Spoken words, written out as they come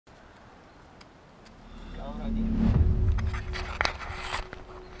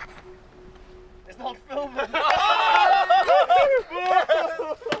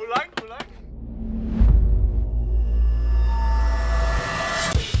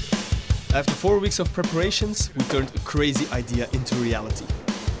After 4 weeks of preparations, we turned a crazy idea into reality.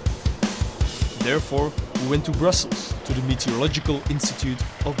 Therefore, we went to Brussels, to the Meteorological Institute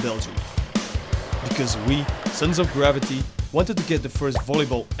of Belgium. Because we, Sons of Gravity, wanted to get the first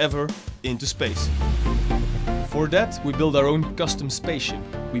volleyball ever into space. For that, we built our own custom spaceship.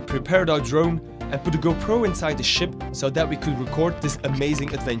 We prepared our drone and put a GoPro inside the ship so that we could record this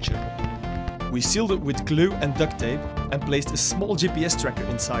amazing adventure. We sealed it with glue and duct tape and placed a small GPS tracker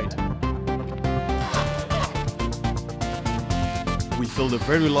inside. We filled a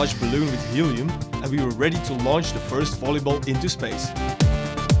very large balloon with helium and we were ready to launch the first volleyball into space.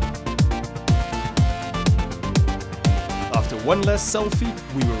 After one last selfie,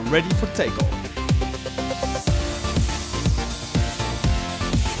 we were ready for takeoff.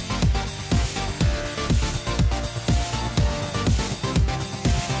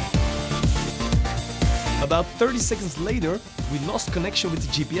 About 30 seconds later, we lost connection with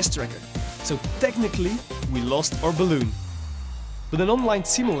the GPS tracker, so technically we lost our balloon. But an online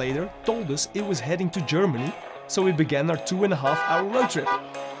simulator told us it was heading to Germany, so we began our 2.5-hour road trip.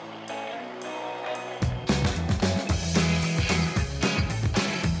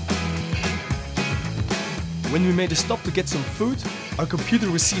 When we made a stop to get some food, our computer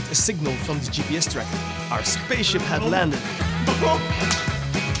received a signal from the GPS tracker. Our spaceship had landed.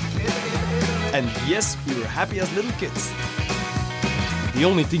 And yes, we were happy as little kids. The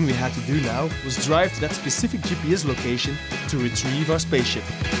only thing we had to do now was drive to that specific GPS location to retrieve our spaceship.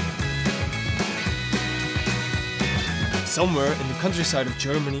 Somewhere in the countryside of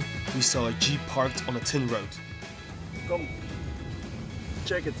Germany, we saw a Jeep parked on a tin road. Kom,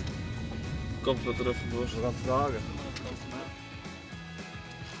 check it. Kom, zet er even door. We gaan het vragen.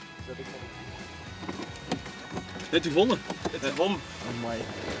 Heeft u gevonden? Het is gevonden. Amai.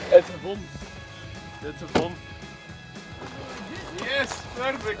 Het is gevonden. Het is gevonden. Yes,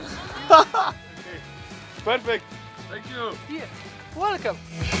 perfect. Okay. Perfect. Thank you. Here, welcome.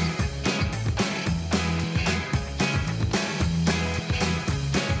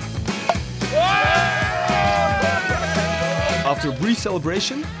 After a brief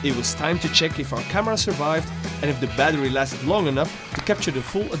celebration, it was time to check if our camera survived and if the battery lasted long enough to capture the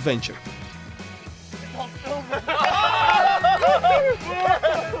full adventure. Hoe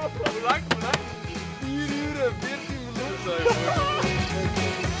lang? 4 uur en 14 minuten.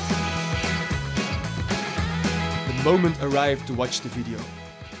 The moment arrived to watch the video,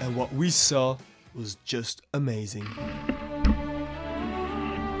 and what we saw was just amazing.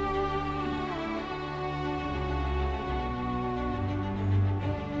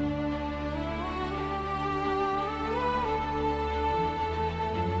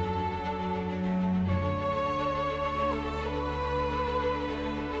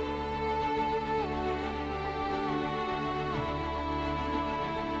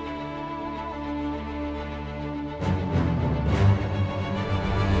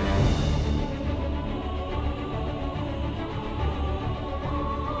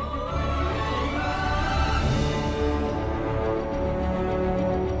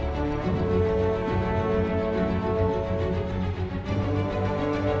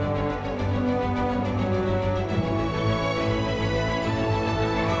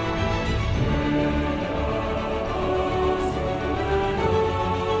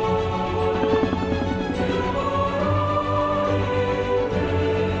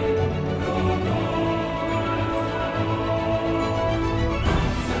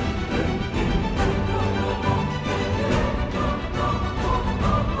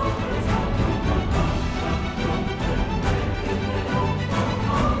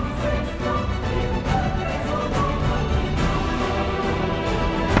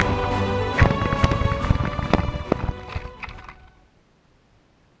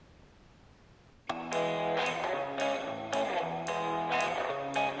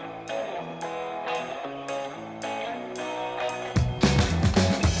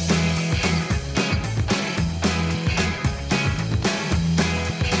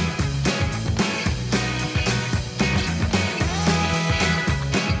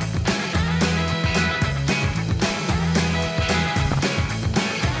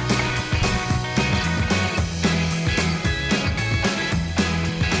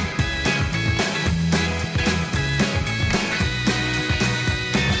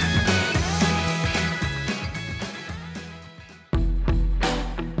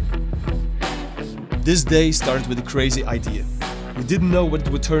 This day started with a crazy idea. We didn't know what it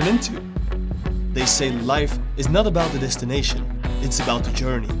would turn into. They say life is not about the destination, it's about the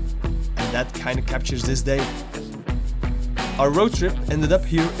journey. And that kind of captures this day. Our road trip ended up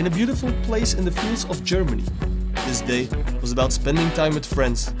here in a beautiful place in the fields of Germany. this day was about spending time with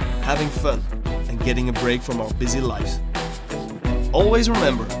friends, having fun, and getting a break from our busy lives. Always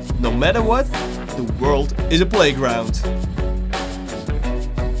remember, no matter what, the world is a playground.